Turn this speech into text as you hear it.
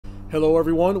Hello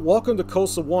everyone, welcome to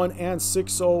COSA 1 and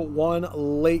 601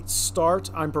 Late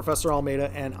Start. I'm Professor Almeida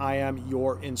and I am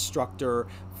your instructor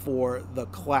for the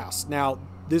class. Now,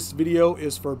 this video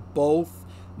is for both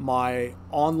my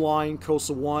online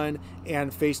COSA 1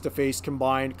 and face-to-face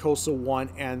combined COSA 1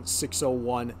 and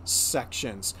 601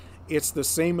 sections. It's the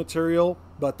same material,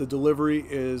 but the delivery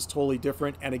is totally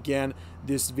different. And again,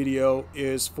 this video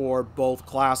is for both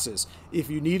classes. If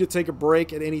you need to take a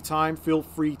break at any time, feel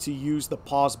free to use the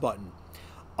pause button.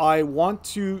 I want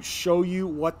to show you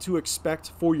what to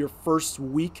expect for your first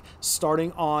week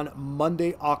starting on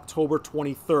Monday, October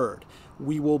 23rd.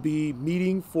 We will be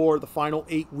meeting for the final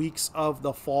 8 weeks of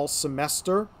the fall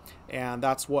semester, and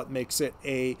that's what makes it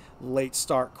a late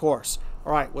start course.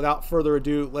 All right, without further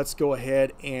ado, let's go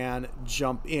ahead and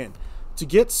jump in. To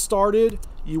get started,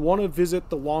 you want to visit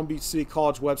the Long Beach City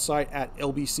College website at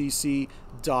lbcc.edu.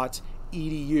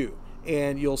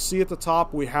 And you'll see at the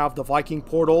top we have the Viking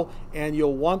portal, and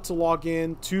you'll want to log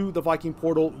in to the Viking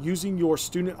portal using your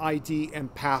student ID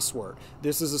and password.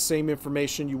 This is the same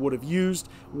information you would have used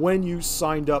when you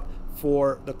signed up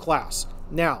for the class.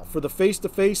 Now, for the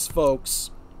face-to-face folks,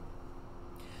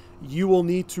 you will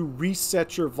need to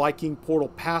reset your Viking portal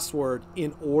password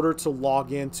in order to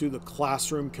log into the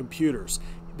classroom computers.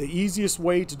 The easiest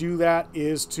way to do that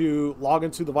is to log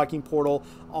into the Viking portal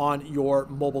on your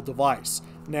mobile device.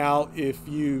 Now, if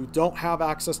you don't have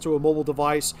access to a mobile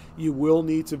device, you will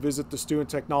need to visit the Student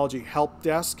Technology Help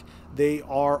Desk. They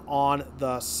are on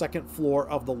the second floor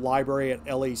of the library at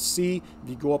LAC. If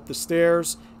you go up the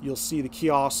stairs, you'll see the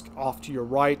kiosk off to your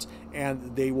right,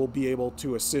 and they will be able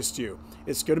to assist you.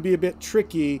 It's going to be a bit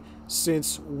tricky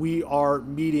since we are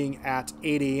meeting at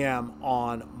 8 a.m.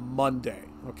 on Monday.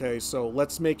 Okay, so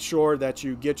let's make sure that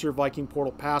you get your Viking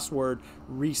portal password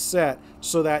reset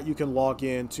so that you can log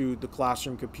into the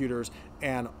classroom computers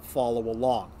and follow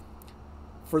along.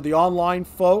 For the online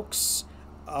folks,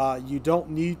 you don't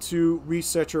need to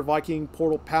reset your Viking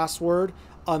portal password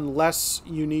unless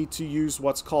you need to use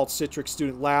what's called Citrix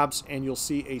Student Labs, and you'll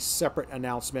see a separate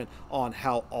announcement on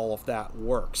how all of that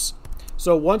works.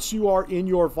 So once you are in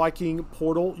your Viking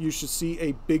portal, you should see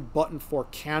a big button for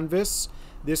Canvas.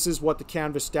 This is what the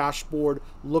Canvas dashboard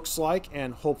looks like,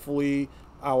 and hopefully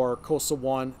our COSA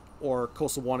 1 or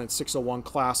COSA 1 and 601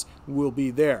 class will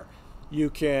be there. You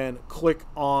can click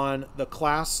on the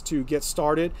class to get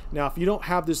started. Now, if you don't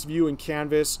have this view in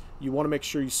Canvas, you want to make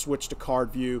sure you switch to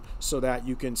card view so that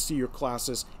you can see your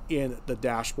classes in the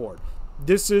dashboard.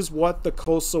 This is what the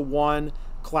COSA 1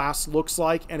 class looks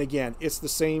like, and again, it's the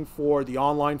same for the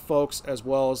online folks as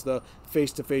well as the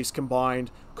face-to-face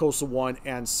combined COSA 1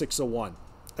 and 601.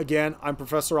 Again, I'm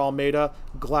Professor Almeida.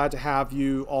 Glad to have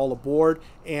you all aboard,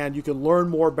 and you can learn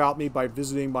more about me by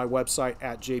visiting my website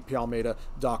at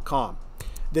jpalmeida.com.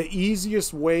 The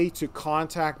easiest way to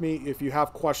contact me if you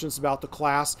have questions about the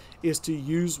class is to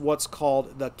use what's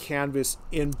called the Canvas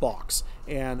inbox,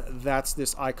 and that's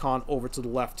this icon over to the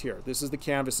left here. This is the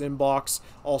Canvas inbox,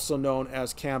 also known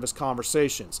as Canvas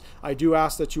Conversations. I do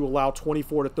ask that you allow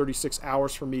 24 to 36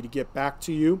 hours for me to get back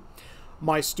to you.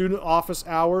 My student office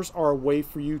hours are a way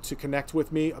for you to connect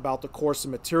with me about the course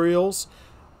and materials.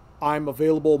 I'm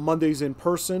available Mondays in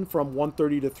person from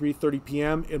 1:30 to 3:30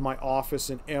 p.m. in my office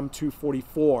in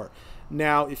M244.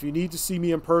 Now, if you need to see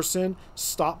me in person,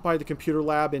 stop by the computer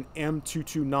lab in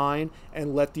M229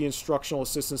 and let the instructional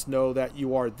assistants know that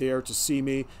you are there to see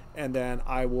me, and then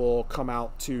I will come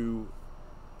out to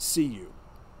see you.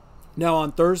 Now,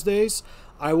 on Thursdays,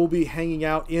 I will be hanging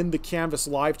out in the Canvas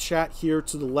live chat here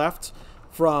to the left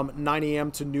from 9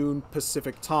 a.m. to noon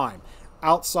Pacific time.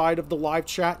 Outside of the live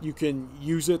chat, you can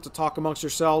use it to talk amongst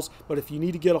yourselves, but if you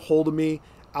need to get a hold of me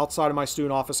outside of my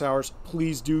student office hours,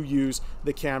 please do use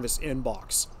the Canvas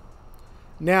inbox.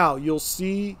 Now, you'll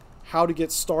see how to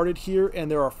get started here,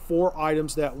 and there are 4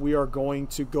 items that we are going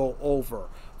to go over.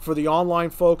 For the online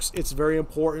folks, it's very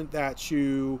important that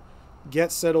you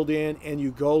get settled in and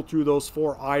you go through those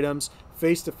 4 items.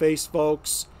 Face-to-face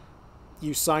folks,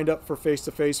 you signed up for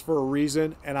face-to-face for a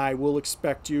reason, and I will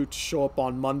expect you to show up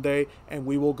on Monday, and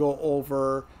we will go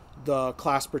over the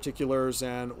class particulars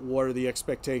and what are the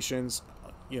expectations,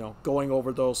 going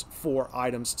over those 4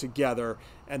 items together.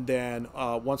 And then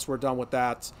once we're done with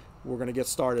that, we're going to get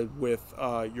started with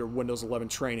your Windows 11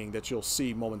 training that you'll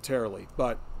see momentarily.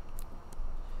 But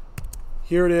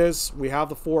here it is. We have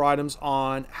the 4 items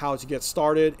on how to get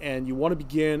started, and you want to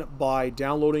begin by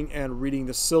downloading and reading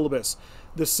the syllabus.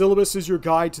 The syllabus is your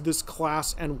guide to this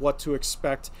class and what to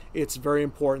expect. It's very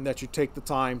important that you take the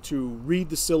time to read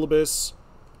the syllabus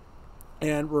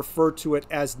and refer to it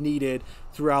as needed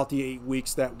throughout the 8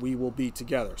 weeks that we will be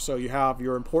together. So you have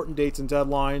your important dates and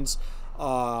deadlines,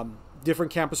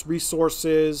 different campus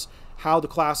resources, how the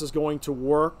class is going to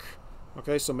work.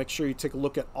 Okay, so make sure you take a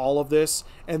look at all of this.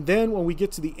 And then when we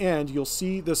get to the end, you'll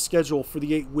see the schedule for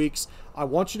the 8 weeks. I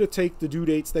want you to take the due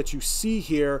dates that you see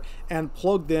here and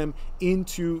plug them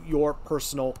into your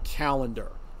personal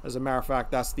calendar. As a matter of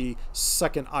fact, that's the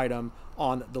second item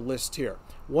on the list here.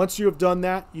 Once you have done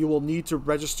that, you will need to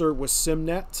register with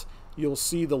SimNet. You'll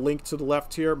see the link to the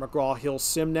left here, McGraw-Hill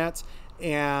SimNet.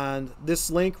 And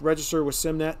this link, register with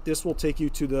SimNet, this will take you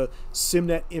to the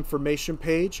SimNet information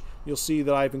page. You'll see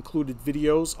that I've included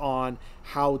videos on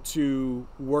how to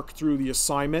work through the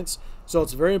assignments. So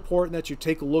it's very important that you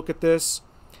take a look at this,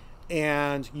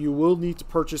 and you will need to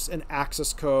purchase an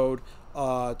access code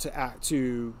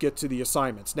to get to the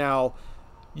assignments. Now,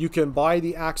 you can buy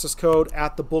the access code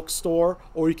at the bookstore,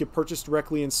 or you can purchase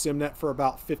directly in SimNet for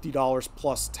about $50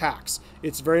 plus tax.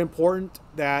 It's very important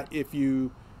that if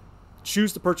you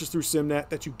choose to purchase through SimNet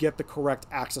that you get the correct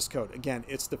access code. Again,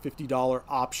 it's the $50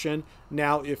 option.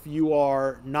 Now, if you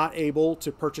are not able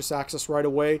to purchase access right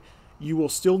away, you will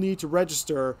still need to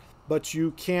register, but you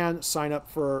can sign up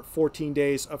for 14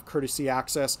 days of courtesy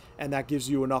access, and that gives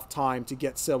you enough time to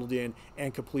get settled in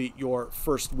and complete your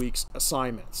first week's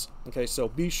assignments. Okay, so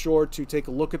be sure to take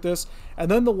a look at this.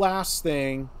 And then the last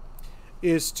thing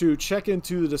is to check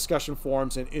into the discussion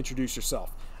forums and introduce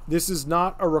yourself. This is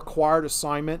not a required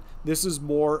assignment. This is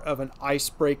more of an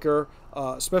icebreaker,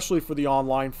 especially for the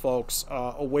online folks,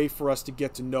 a way for us to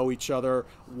get to know each other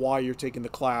while you're taking the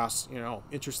class, you know,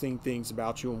 interesting things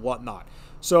about you and whatnot.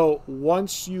 So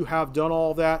once you have done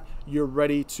all that, you're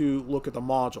ready to look at the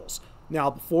modules. Now,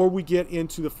 before we get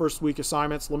into the first week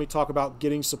assignments, let me talk about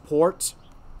getting support.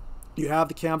 You have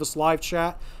the Canvas live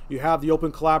chat, you have the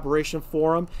open collaboration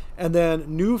forum, and then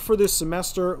new for this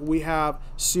semester, we have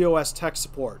COS tech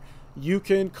support. You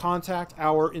can contact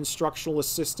our instructional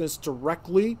assistants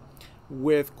directly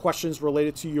with questions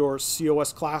related to your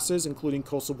COS classes, including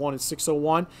COSA 1 and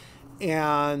 601,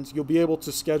 and you'll be able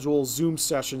to schedule Zoom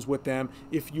sessions with them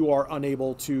if you are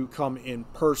unable to come in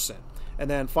person. And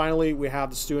then finally, we have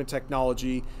the Student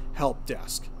Technology Help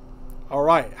Desk. All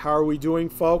right, how are we doing,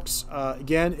 folks?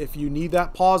 Again, if you need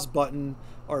that pause button,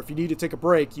 or if you need to take a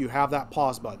break, you have that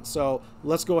pause button. So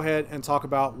let's go ahead and talk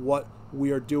about what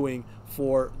we are doing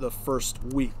for the first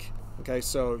week. Okay,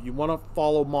 so you want to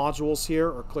follow modules here,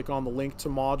 or click on the link to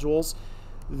modules.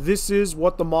 This is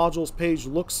what the modules page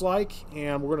looks like,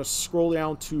 and we're going to scroll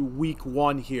down to week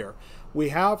 1 here. We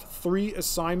have 3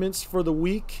 assignments for the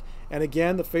week. And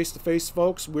again, the face-to-face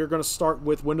folks, we're going to start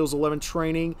with Windows 11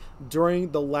 training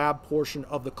during the lab portion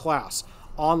of the class.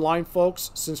 Online folks,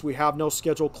 since we have no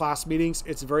scheduled class meetings,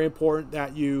 it's very important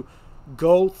that you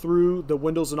go through the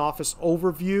Windows and Office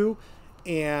overview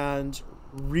and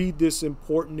read this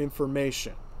important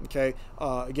information. Okay,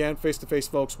 again, face-to-face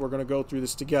folks, we're going to go through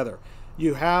this together.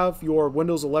 You have your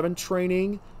Windows 11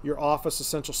 training, your Office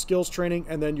Essential Skills training,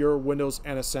 and then your Windows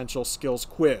and Essential Skills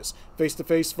quiz.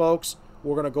 Face-to-face folks,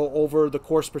 we're going to go over the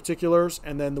course particulars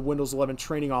and then the Windows 11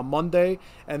 training on Monday.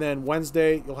 And then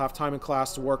Wednesday, you'll have time in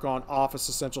class to work on Office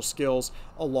Essential Skills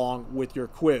along with your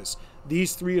quiz.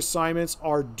 These 3 assignments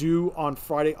are due on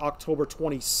Friday, October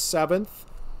 27th.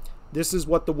 This is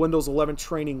what the Windows 11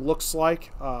 training looks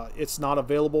like. It's not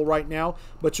available right now,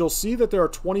 but you'll see that there are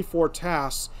 24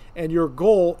 tasks, and your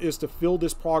goal is to fill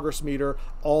this progress meter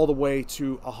all the way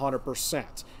to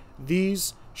 100%.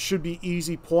 These should be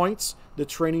easy points. The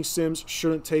training sims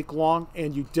shouldn't take long,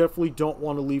 and you definitely don't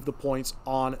want to leave the points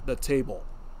on the table.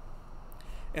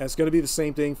 And it's going to be the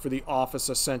same thing for the Office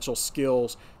Essential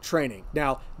Skills training.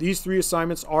 Now, these 3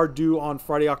 assignments are due on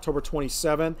Friday, October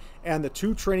 27th, and the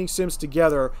 2 training sims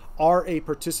together are a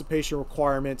participation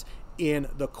requirement in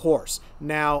the course.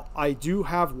 Now, I do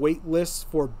have wait lists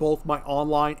for both my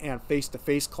online and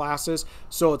face-to-face classes,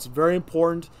 so it's very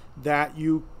important that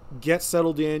you get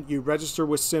settled in, you register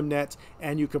with SimNet,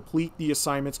 and you complete the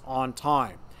assignments on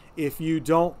time. If you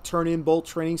don't turn in both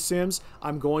training sims,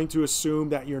 I'm going to assume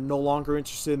that you're no longer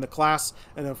interested in the class,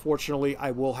 and unfortunately,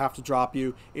 I will have to drop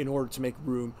you in order to make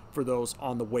room for those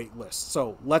on the wait list.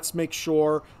 So let's make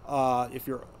sure if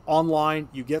you're online,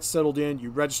 you get settled in, you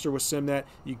register with SimNet,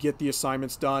 you get the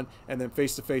assignments done, and then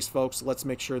face-to-face, folks, let's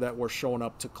make sure that we're showing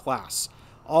up to class.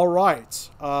 All right,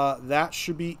 that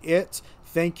should be it.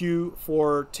 Thank you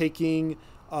for taking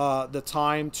the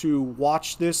time to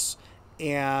watch this,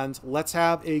 and let's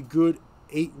have a good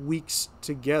 8 weeks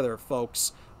together,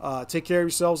 folks. Take care of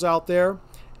yourselves out there,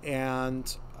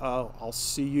 and I'll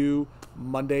see you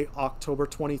Monday, October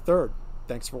 23rd.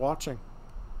 Thanks for watching.